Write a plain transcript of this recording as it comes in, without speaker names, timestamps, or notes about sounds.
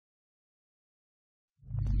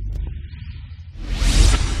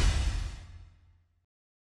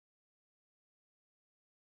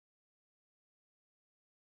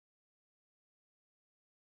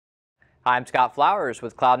Hi, I'm Scott Flowers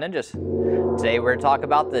with Cloud Ninjas. Today we're going to talk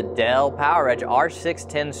about the Dell PowerEdge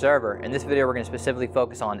R610 server. In this video we're going to specifically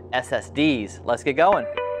focus on SSDs. Let's get going.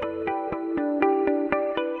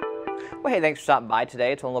 Well, hey, thanks for stopping by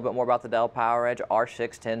today to learn a little bit more about the Dell PowerEdge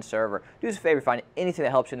R610 server. Do us a favor, find anything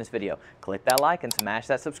that helps you in this video. Click that like and smash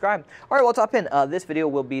that subscribe. All right, well, let's hop in. This video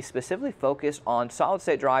will be specifically focused on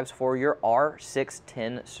solid-state drives for your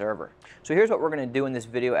R610 server. So here's what we're going to do in this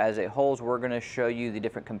video as a whole. We're going to show you the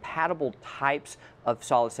different compatible types of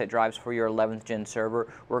solid-state drives for your 11th gen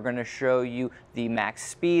server. We're going to show you the max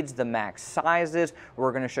speeds, the max sizes.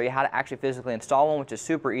 We're going to show you how to actually physically install one, which is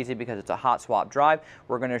super easy because it's a hot swap drive.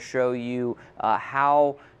 We're going to show you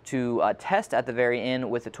how to test at the very end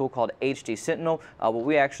with a tool called HD Sentinel. What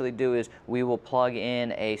we actually do is we will plug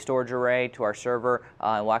in a storage array to our server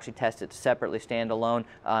and we'll actually test it separately, standalone.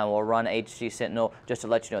 We'll run HD Sentinel just to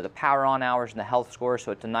let you know the power on hours and the health score.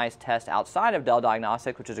 So it's a nice test outside of Dell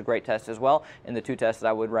Diagnostics, which is a great test as well. And the two tests that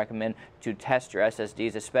I would recommend to test your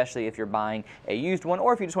SSDs, especially if you're buying a used one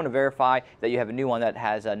or if you just want to verify that you have a new one that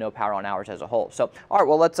has no power on hours as a whole. So all right,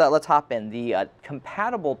 well, let's hop in. The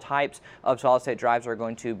compatible types of solid-state drives are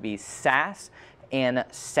going to be SAS and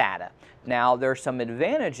SATA. Now, there are some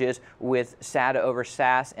advantages with SATA over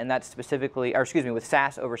SAS, and that's specifically, or excuse me, with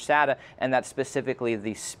SAS over SATA, and that's specifically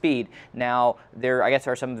the speed. Now, I guess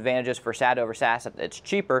there are some advantages for SATA over SAS. It's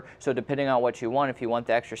cheaper, so depending on what you want, if you want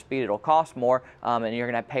the extra speed, it'll cost more, and you're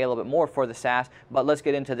going to pay a little bit more for the SAS. But let's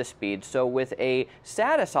get into the speed. So with a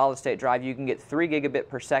SATA solid-state drive, you can get 3 gigabit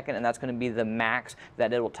per second, and that's going to be the max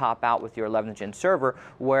that it will top out with your 11th gen server.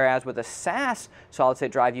 Whereas with a SAS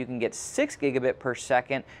solid-state drive, you can get 6 gigabit per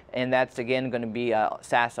second, and that's again going to be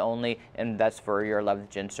SAS only, and that's for your 11th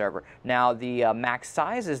gen server. Now, the max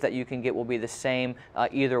sizes that you can get will be the same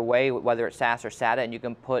either way, whether it's SAS or SATA, and you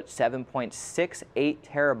can put 7.68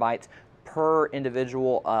 terabytes per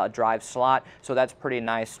individual drive slot, so that's pretty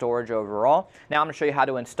nice storage overall. Now I'm going to show you how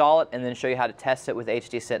to install it and then show you how to test it with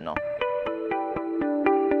HD Sentinel.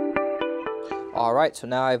 Alright, so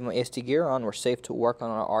now I have my SD gear on. We're safe to work on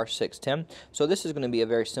our R610. So this is going to be a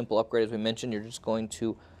very simple upgrade, as we mentioned. You're just going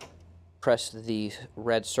to press the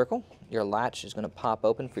red circle. Your latch is going to pop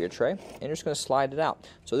open for your tray, and you're just going to slide it out.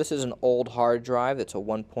 So this is an old hard drive. It's a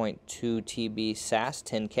 1.2 TB SAS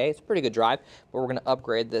 10K. It's a pretty good drive, but we're going to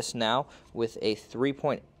upgrade this now with a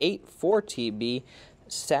 3.84 TB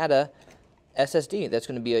SATA SSD. That's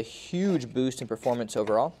going to be a huge boost in performance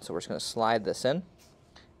overall. So we're just going to slide this in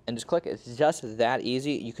and just click it. It's just that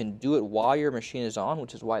easy. You can do it while your machine is on,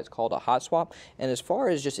 which is why it's called a hot swap. And as far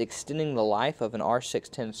as just extending the life of an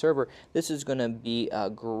R610 server, this is going to be a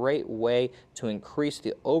great way to increase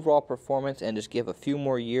the overall performance and just give a few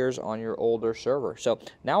more years on your older server. So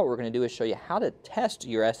now what we're going to do is show you how to test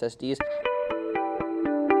your SSDs.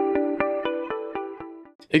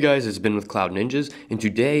 Hey guys, it's Ben with Cloud Ninjas, and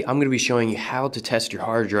today I'm going to be showing you how to test your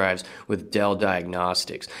hard drives with Dell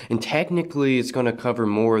Diagnostics. And technically it's going to cover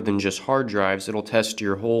more than just hard drives. It'll test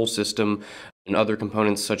your whole system and other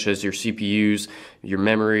components such as your CPUs, your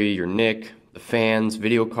memory, your NIC, the fans,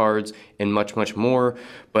 video cards, and much more.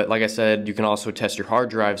 But like I said, you can also test your hard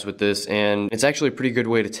drives with this, and it's actually a pretty good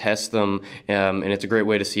way to test them, and it's a great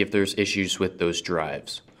way to see if there's issues with those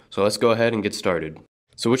drives. So let's go ahead and get started.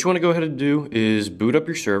 So what you want to go ahead and do is boot up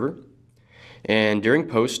your server, and during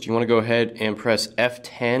post you want to go ahead and press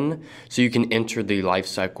F10 so you can enter the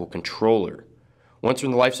lifecycle controller. Once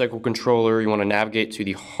you're in the lifecycle controller, you want to navigate to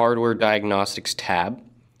the Hardware Diagnostics tab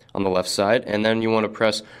on the left side, and then you want to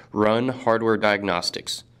press Run Hardware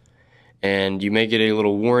Diagnostics. And you may get a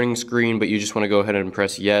little warning screen, but you just want to go ahead and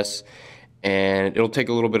press yes. And it'll take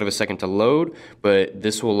a little bit of a second to load, but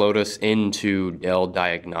this will load us into Dell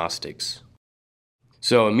Diagnostics.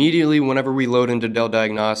 So immediately whenever we load into Dell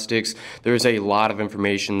Diagnostics, there's a lot of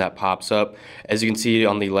information that pops up. As you can see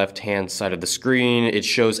on the left hand side of the screen, it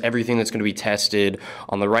shows everything that's going to be tested.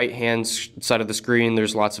 On the right hand side of the screen,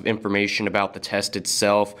 there's lots of information about the test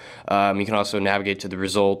itself. You can also navigate to the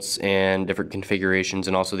results and different configurations,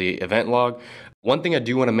 and also the event log. One thing I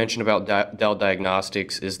do want to mention about Dell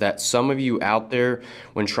Diagnostics is that some of you out there,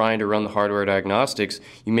 when trying to run the hardware diagnostics,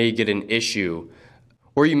 you may get an issue,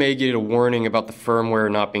 or you may get a warning about the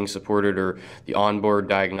firmware not being supported or the onboard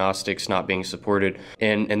diagnostics not being supported.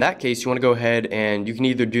 And in that case, you want to go ahead and you can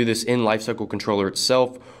either do this in Lifecycle Controller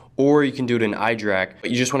itself, or you can do it in iDRAC,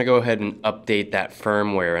 but you just want to go ahead and update that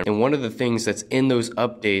firmware. And one of the things that's in those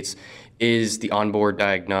updates is the onboard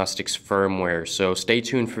diagnostics firmware. So stay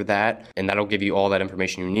tuned for that, and that'll give you all that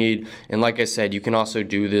information you need. And like I said, you can also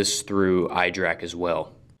do this through iDRAC as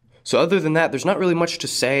well. So other than that, there's not really much to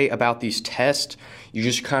say about these tests. You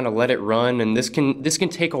just kind of let it run, and this can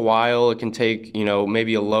take a while. It can take, you know,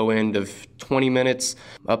 maybe a low end of 20 minutes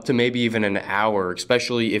up to maybe even an hour,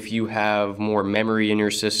 especially if you have more memory in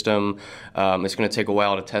your system. It's going to take a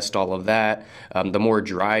while to test all of that. The more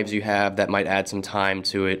drives you have, that might add some time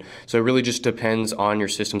to it. So it really just depends on your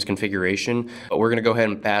system's configuration. But we're going to go ahead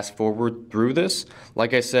and fast forward through this.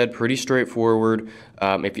 Like I said, pretty straightforward.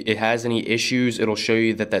 If it has any issues, it'll show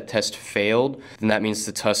you that that test failed. Then that means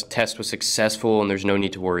the test was successful and there's no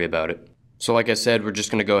need to worry about it. So like I said, we're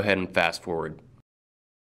just going to go ahead and fast forward.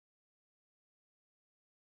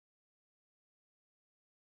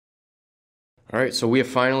 All right, so we have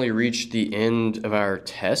finally reached the end of our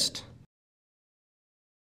test.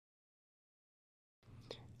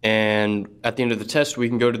 And at the end of the test, we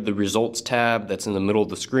can go to the results tab that's in the middle of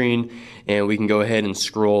the screen, and we can go ahead and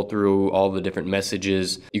scroll through all the different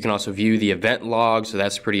messages. You can also view the event log, so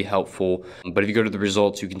that's pretty helpful. But if you go to the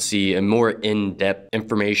results, you can see a more in-depth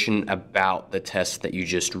information about the test that you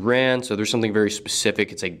just ran. So there's something very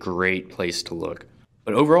specific. It's a great place to look.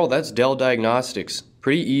 But overall, that's Dell Diagnostics.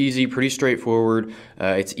 Pretty easy, pretty straightforward.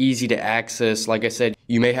 It's easy to access. Like I said,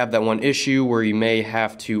 you may have that one issue where you may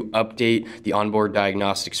have to update the onboard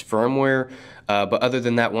diagnostics firmware. But other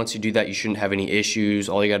than that, once you do that, you shouldn't have any issues.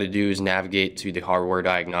 All you got to do is navigate to the hardware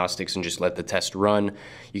diagnostics and just let the test run.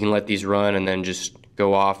 You can let these run and then just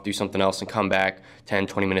go off, do something else, and come back 10,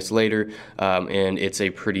 20 minutes later. And it's a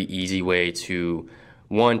pretty easy way to,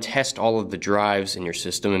 one, test all of the drives in your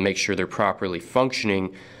system and make sure they're properly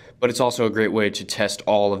functioning. But it's also a great way to test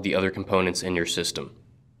all of the other components in your system.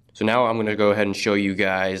 So now I'm going to go ahead and show you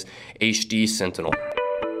guys HD Sentinel.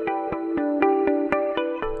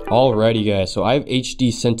 Alrighty guys, so I have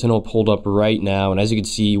HD Sentinel pulled up right now, and as you can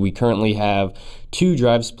see, we currently have 2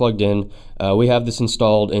 drives plugged in. We have this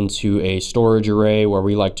installed into a storage array where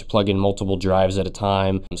we like to plug in multiple drives at a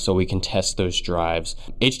time so we can test those drives.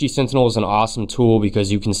 HD Sentinel is an awesome tool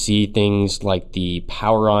because you can see things like the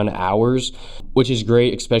power on hours, which is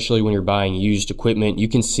great, especially when you're buying used equipment. You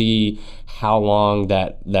can see how long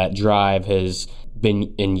that drive has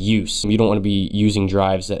been in use. You don't want to be using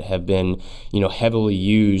drives that have been, heavily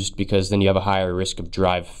used, because then you have a higher risk of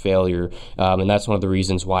drive failure. And that's one of the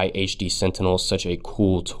reasons why HD Sentinel is such a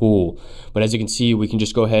cool tool. But as you can see, we can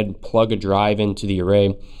just go ahead and plug a drive into the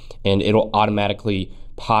array and it'll automatically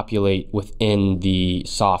populate within the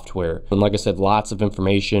software. And like I said, lots of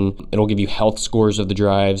information. It'll give you health scores of the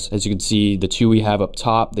drives. As you can see, the 2 we have up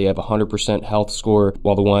top, they have a 100% health score,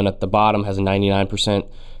 while the one at the bottom has a 99%.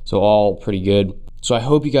 So all pretty good. So I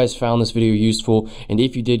hope you guys found this video useful, and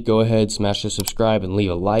if you did, go ahead, smash the subscribe and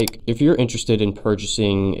leave a like. If you're interested in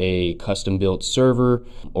purchasing a custom built server,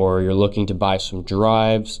 or you're looking to buy some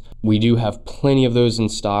drives, we do have plenty of those in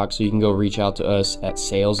stock, so you can go reach out to us at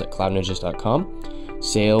sales@cloudninjas.com,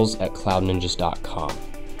 sales@cloudninjas.com.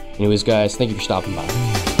 Anyways guys, thank you for stopping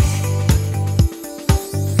by.